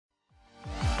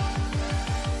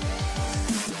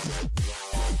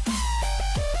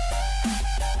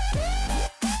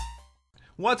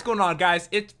What's going on, guys?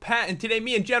 It's Pat, and today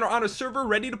me and Jen are on a server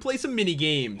ready to play some mini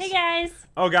games. Hey, guys.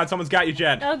 Oh god, someone's got you,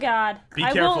 Jen. Oh god. Be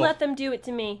I careful. won't let them do it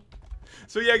to me.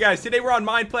 So yeah, guys, today we're on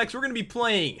Mineplex. We're gonna be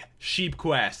playing Sheep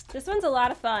Quest. This one's a lot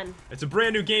of fun. It's a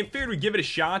brand new game. Figured we'd give it a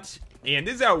shot, and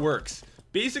this is how it works.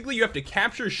 Basically, you have to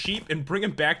capture sheep and bring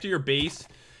them back to your base,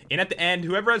 and at the end,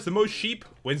 whoever has the most sheep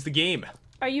wins the game.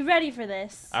 Are you ready for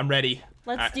this? I'm ready.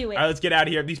 Let's do it. All right, let's get out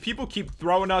of here. These people keep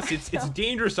throwing us. It's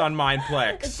dangerous on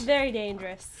Mineplex. It's very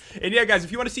dangerous. And yeah, guys,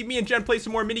 if you want to see me and Jen play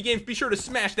some more mini games, be sure to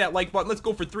smash that like button. Let's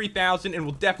go for 3,000, and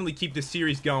we'll definitely keep this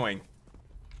series going.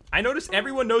 I noticed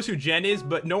everyone knows who Jen is,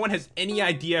 but no one has any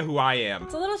idea who I am.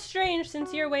 It's a little strange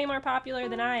since you're way more popular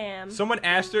than I am. Someone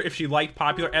asked her if she liked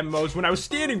popular MMOs when I was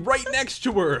standing right next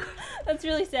to her. That's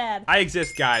really sad. I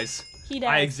exist, guys. He does.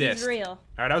 I exist. He's real.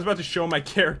 Alright, I was about to show my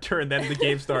character and then the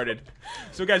game started.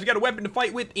 So guys, we got a weapon to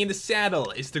fight with, and the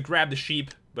saddle is to grab the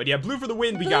sheep. But yeah, blue for the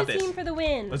win, we got this. Blue team for the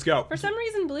win. Let's go. For some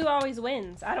reason, blue always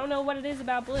wins. I don't know what it is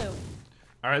about blue.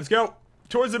 Alright, let's go.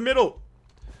 Towards the middle.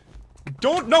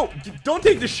 Don't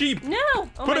take the sheep. No! Oh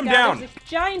Put him my God, down. There's a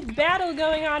giant battle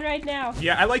going on right now.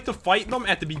 Yeah, I like to fight them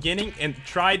at the beginning and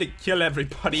try to kill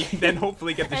everybody, and then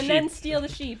hopefully get the sheep. And then steal the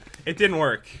sheep. It didn't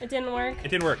work. It didn't work. It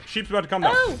didn't work. Sheep's about to come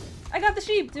down. Oh! I got the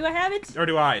sheep. Do I have it? Or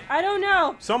do I? I don't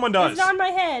know. Someone does. It's on my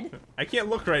head. I can't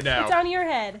look right now. It's on your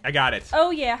head. I got it.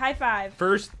 Oh yeah, high five.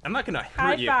 First, I'm not gonna hurt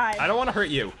High you. five. I don't want to hurt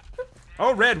you.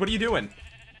 Oh, Red, what are you doing?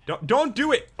 Don't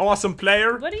do it, awesome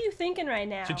player. What are you thinking right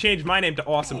now? Should change my name to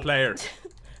awesome player.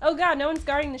 Oh god, no one's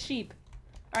guarding the sheep.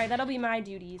 Alright, that'll be my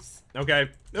duties. Okay.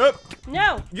 Up.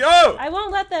 No! Go! I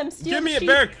won't let them steal Give the me sheep. it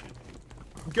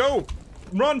back. Go.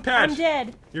 Run, Patch. I'm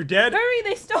dead. You're dead? Hurry,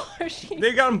 they stole our sheep.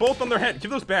 They got them both on their head.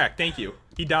 Give those back. Thank you.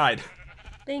 He died.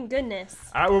 Thank goodness.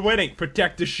 Alright, we're winning.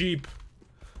 Protect the sheep.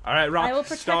 Alright, Rock I will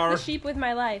protect Star. the sheep with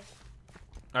my life.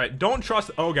 Alright, don't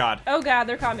trust. Oh, God. Oh god,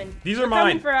 they're coming. These are They're mine.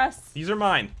 coming for us. These are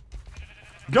mine.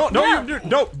 No.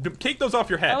 No, take those off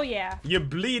your head. Oh yeah. You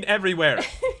bleed everywhere.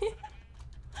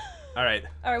 Alright.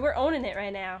 Alright, we're owning it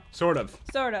right now. Sort of.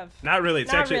 Sort of. Not really.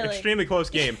 It's Not actually an really. extremely close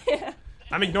game. Yeah.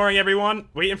 I'm ignoring everyone,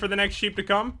 waiting for the next sheep to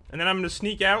come, and then I'm going to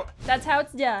sneak out. That's how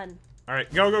it's done.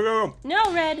 Alright, go, go, go,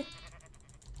 No, Red.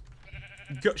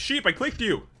 go. Sheep, I clicked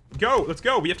you. Go, let's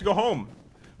go. We have to go home.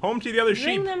 Home to the other Bring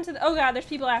sheep. them to the— oh god, there's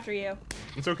people after you.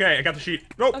 It's okay, I got the sheep.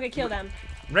 Oh, Okay, kill them.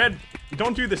 Red,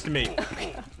 don't do this to me.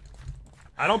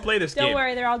 I don't play this game. Don't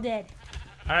worry, they're all dead.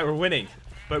 Alright, we're winning.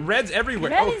 But Red's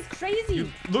everywhere. Red Oh, is crazy.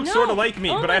 you look No. sorta like me,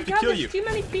 Oh but my I have to God, kill there's you. Too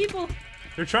many people.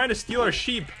 they're trying to steal our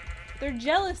sheep. They're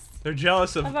jealous. They're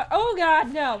jealous of... Of our— oh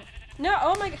god, no. No,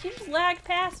 oh my god, he just lagged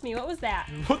past me. What was that?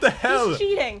 What the hell? He's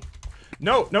cheating.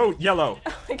 No, no, yellow.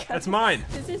 Oh my god. That's mine.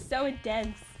 This is so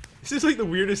intense. This is like the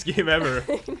weirdest game ever.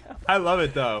 I know. I love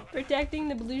it, though. Protecting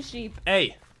the blue sheep.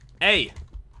 Hey, hey,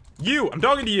 you, I'm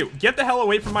talking to you. Get the hell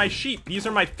away from my sheep. These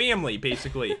are my family,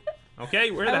 basically. Okay,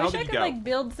 where the I hell wish did I you could go? like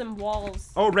build some walls.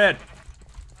 Oh, Red.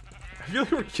 I feel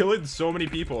like we're killing so many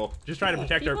people. Just trying to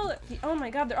protect People, our... oh my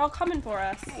god, they're all coming for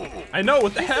us. I know,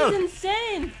 what the This hell? is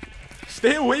insane.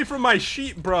 Stay away from my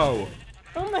sheep, bro.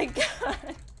 Oh my god.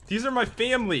 These are my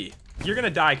family. You're gonna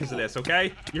die because of this,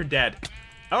 okay? You're dead.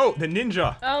 Oh, the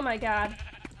ninja. Oh my god.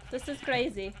 This is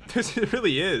crazy. This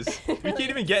really is. We can't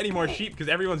even get any more sheep because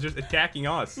everyone's just attacking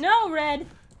us. No, Red.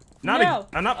 No.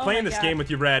 I'm not Oh playing my this God. game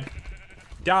with you, Red.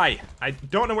 Die. I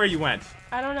don't know where you went.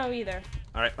 I don't know either.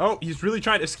 All right. Oh, he's really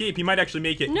trying to escape. He might actually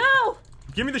make it. No!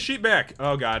 Give me the sheep back.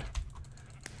 Oh, God.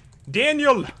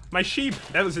 Daniel, my sheep.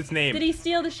 That was its name. Did he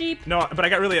steal the sheep? No, but I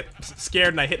got really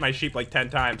scared and I hit my sheep like 10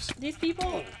 times. These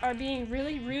people are being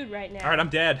really rude right now. All right, I'm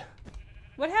dead.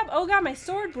 What happened? Oh god, my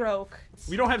sword broke.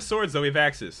 We don't have swords, though. We have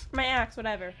axes. My axe,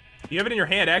 whatever. You have it in your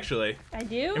hand, actually. I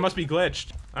do? It must be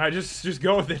glitched. All right, just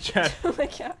go with it, Chad. Oh my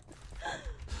god.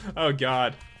 Oh,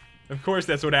 God. Of course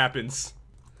that's what happens.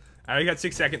 All right, I got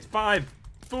 6 seconds. 5,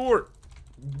 4.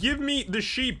 Give me the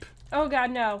sheep. Oh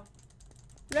god, no.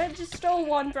 Red just stole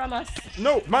one from us.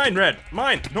 No, mine, Red.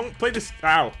 Mine. Don't play this.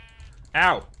 Ow.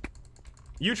 Ow.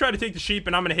 You try to take the sheep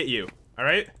and I'm going to hit you. All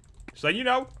right? Just let you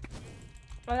know.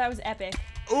 Oh, that was epic.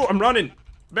 Oh, I'm running.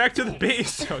 Back to the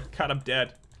base. Oh, God, I'm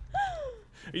dead.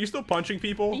 Are you still punching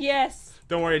people? Yes.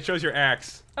 Don't worry, it shows your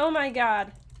axe. Oh my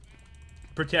god.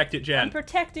 Protect it, Jen. I'm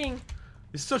protecting.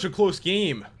 This is such a close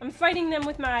game. I'm fighting them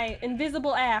with my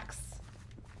invisible axe.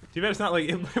 Too bad it's not like,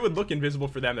 it would look invisible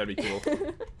for them. That'd be cool.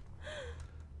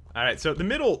 Alright, so the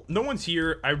middle, no one's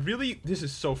here. This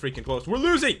is so freaking close. We're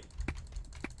losing!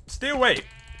 Stay away.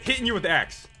 Hitting you with the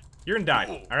axe. You're gonna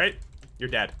die, alright? You're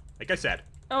dead, like I said.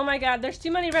 Oh my god, there's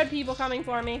too many red people coming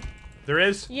for me. There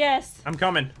is? Yes. I'm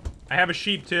coming. I have a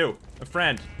sheep too. A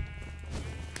friend.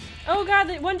 Oh god,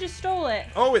 that one just stole it.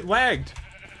 Oh, it lagged.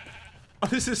 Oh,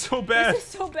 this is so bad. This is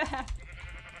so bad.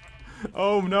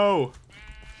 Oh, no.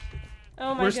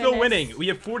 Oh my We're goodness. still winning. We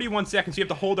have 41 seconds. We have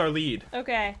to hold our lead.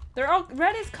 Okay.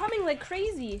 Red is coming like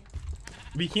crazy.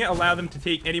 We can't allow them to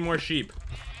take any more sheep.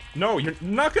 No, you're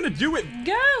not going to do it.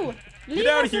 Go! Leave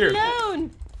out us of here.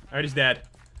 alone! Alright, he's dead.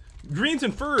 Green's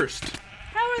in first.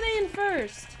 How are they in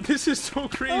first? This is so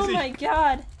crazy. Oh my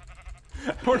god.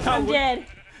 We're not I'm dead.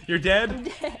 You're dead? I'm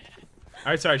dead.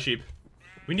 Alright, sorry, sheep.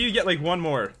 We need to get like one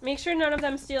more. Make sure none of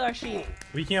them steal our sheep.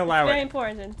 We can't allow Very it.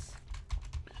 important.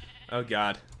 Oh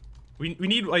god. We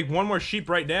need like one more sheep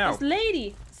right now. This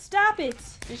lady! Stop it!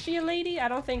 Is she a lady? I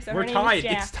don't think so. Her We're name tied. is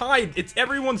Jack. It's tied. It's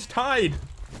everyone's tied.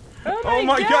 Oh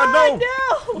my god,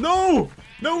 no! No!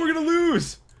 No, we're gonna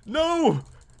lose! No!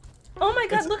 Oh my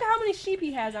god, look at how many sheep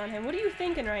he has on him. What are you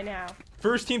thinking right now?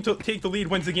 First team to take the lead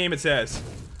wins the game, it says.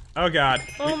 Oh god.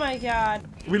 Oh my god.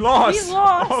 We lost! We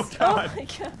lost! Oh god. Oh my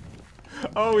god.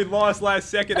 Oh, we lost last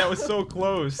second. That was so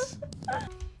close.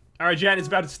 Alright, Jan, it's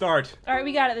about to start. Alright,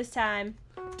 we got it this time.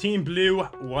 Team Blue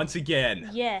once again.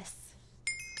 Yes.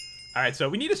 Alright, so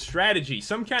we need a strategy.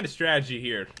 Some kind of strategy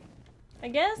here. I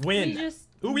guess Win. we just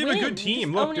Ooh, we have a good We team.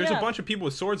 just Look, own it there's a up. bunch of people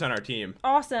with swords on our team.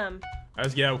 Awesome. Alright,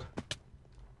 let's go.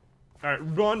 Alright,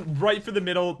 run right for the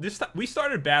middle. We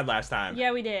started bad last time.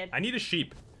 Yeah, we did. I need a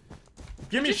sheep.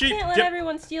 Give me Just sheep. can't let Get-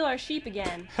 everyone steal our sheep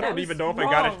again. I That don't was even know if I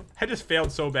got it. wrong. I just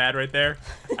failed so bad right there.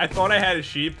 I thought I had a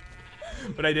sheep,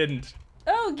 but I didn't.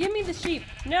 Oh, give me the sheep.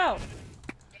 No.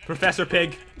 Professor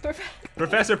Pig.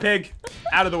 Professor Pig,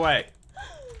 out of the way.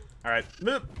 Alright,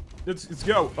 let's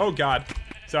go. Oh god.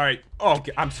 Sorry. Oh,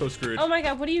 I'm so screwed. Oh my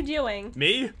god, what are you doing?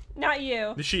 Me? Not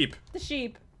you. The sheep. The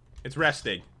sheep. It's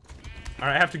resting.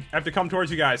 Alright, I have to come towards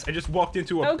you guys. I just walked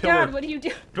into a Oh pillar. god, what do you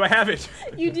do? Do I have it?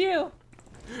 You do.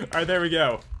 Alright, there we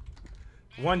go.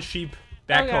 One sheep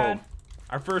back Oh, God. home.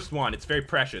 Our first one. It's very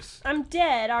precious. I'm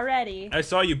dead already. I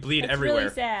saw you bleed It's everywhere.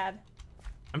 really sad.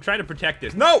 I'm trying to protect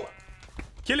this. No!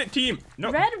 Kill it, team.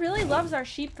 No. Red really loves our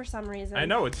sheep for some reason. I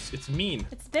know, it's mean.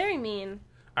 It's very mean.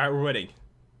 Alright, we're winning.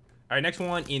 Alright, next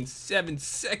one in 7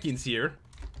 seconds here.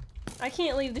 I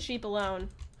can't leave the sheep alone.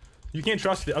 You can't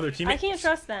trust the other teammates. I can't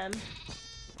trust them.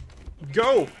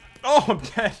 Go! Oh, I'm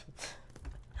dead.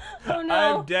 Oh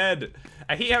no. I'm dead.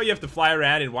 I hate how you have to fly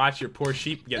around and watch your poor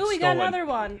sheep get Ooh, we stolen. got another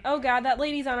one. Oh god, that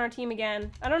lady's on our team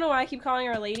again. I don't know why I keep calling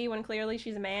her a lady when clearly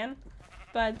she's a man.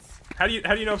 But How do you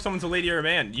know if someone's a lady or a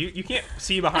man? You can't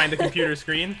see behind the computer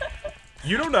screen.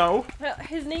 You don't know. well,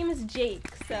 his name is Jake,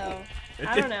 so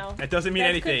I don't know. That doesn't mean that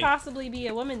anything. could possibly be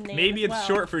a woman name. Maybe as it's well.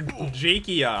 short for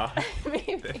Jakia.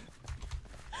 Maybe.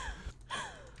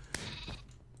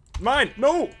 Mine!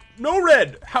 No! No,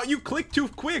 Red! How you clicked too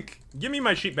quick! Give me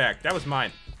my sheep back. That was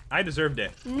mine. I deserved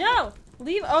it. No!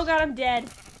 Leave. Oh god, I'm dead.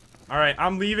 Alright,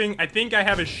 I'm leaving. I think I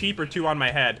have a sheep or two on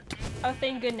my head. Oh,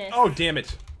 thank goodness. Oh, damn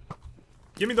it.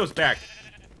 Give me those back.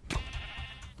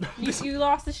 You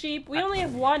lost the sheep. We only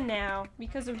have one now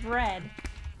because of Red.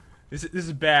 This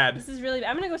is bad. This is really bad.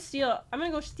 I'm gonna go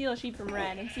steal a sheep from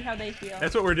Red and see how they feel.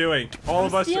 That's what we're doing. All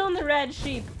of us. Stealing the red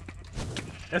sheep.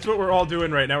 That's what we're all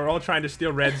doing right now. We're all trying to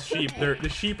steal Red's sheep. The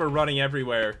sheep are running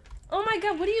everywhere. Oh my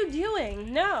god, what are you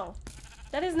doing? No.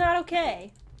 That is not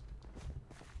okay.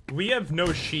 We have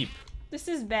no sheep. This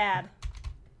is bad.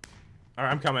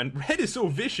 Alright, I'm coming. Red is so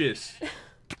vicious.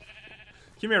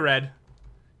 Give me a Red.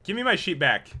 Give me my sheep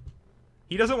back.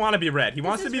 He doesn't want to be red. He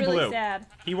wants to be really blue. Sad.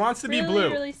 He wants to be Really, blue.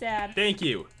 really sad. Thank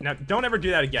you. Now, don't ever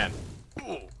do that again.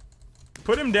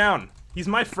 Put him down. He's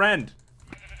my friend.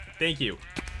 Thank you.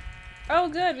 Oh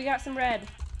good, we got some red.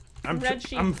 Red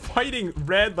sheep. I'm fighting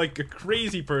Red like a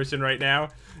crazy person right now,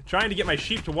 trying to get my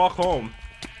sheep to walk home.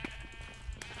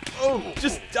 Oh,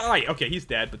 just die. Okay, he's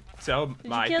dead, but so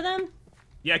Did you kill them?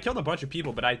 Yeah, I killed a bunch of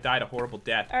people, but I died a horrible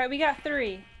death. Alright, we got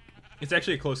 3. It's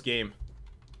actually a close game.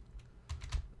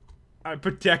 I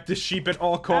protect the sheep at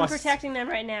all I'm costs. protecting them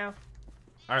right now.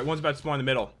 Alright, one's about to spawn in the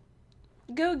middle.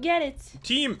 Go get it.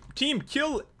 Team,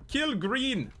 kill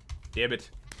green. Damn it.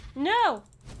 No!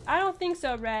 I don't think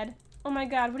so, Red. Oh my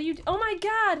god, what are you Oh my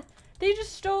god! They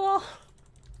just stole all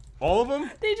All of them?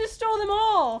 They just stole them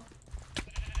all!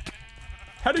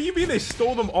 How do you mean they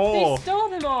stole them all? They stole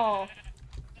them all!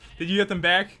 Did you get them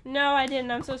back? No, I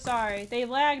didn't. I'm so sorry. They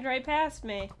lagged right past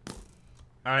me.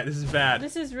 Alright, this is bad.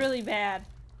 This is really bad.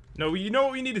 No, you know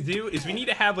what we need to do? Is we need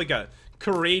to have like a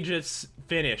courageous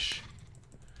finish.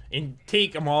 And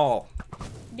take them all.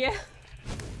 Yeah.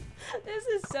 This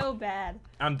is so bad.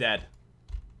 I'm dead.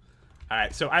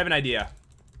 Alright, so I have an idea.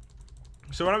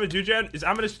 So what I'm gonna do, Jen, is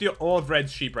I'm gonna steal all of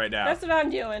Red's sheep right now. That's what I'm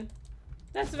doing.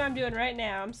 That's what I'm doing right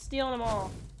now. I'm stealing them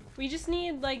all. We just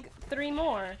need like 3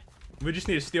 more. We just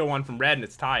need to steal one from Red and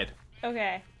it's tied.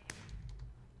 Okay.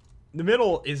 The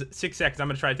middle is 6 seconds. I'm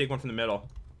gonna try to take one from the middle.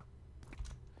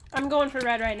 I'm going for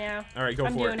red right now. All right, go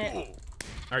I'm for doing it. All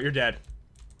right, you're dead.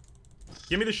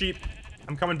 Give me the sheep.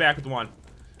 I'm coming back with one.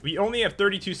 We only have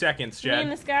 32 seconds, Jed. Me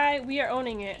and this guy, we are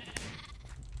owning it.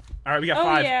 All right, we got Oh,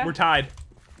 5. yeah. We're tied.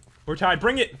 We're tied.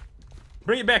 Bring it.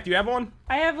 Bring it back. Do you have one?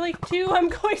 I have like 2. I'm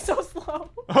going so slow.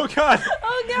 Oh, God.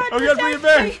 Oh God! Oh, God, bring it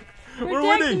back. We're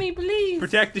Protect winning. me, please.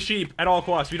 Protect the sheep at all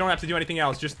costs. We don't have to do anything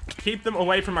else. Just keep them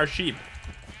away from our sheep.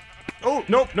 Oh,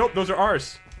 nope, nope. Those are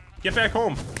ours. Get back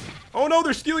home. Oh, no,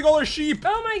 they're stealing all our sheep.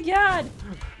 Oh my God!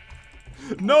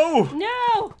 No.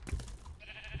 No!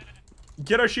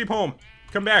 Get our sheep home.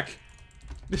 Come back.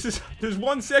 There's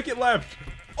 1 second left.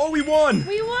 Oh, we won.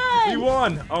 We won! We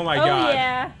won. Oh, my Oh God.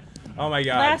 yeah. Oh, my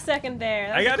God. Last second there.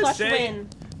 That was I a gotta clutch say, win.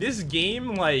 this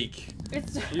game, like,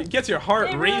 It's it gets your heart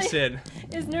It really- racing.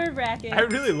 it's nerve-wracking. I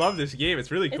really love this game. It's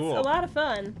really cool. It's a lot of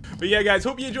fun. But yeah, guys,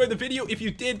 hope you enjoyed the video. If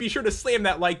you did, be sure to slam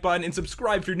that like button and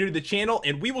subscribe if you're new to the channel,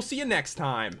 and we will see you next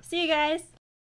time. See you guys.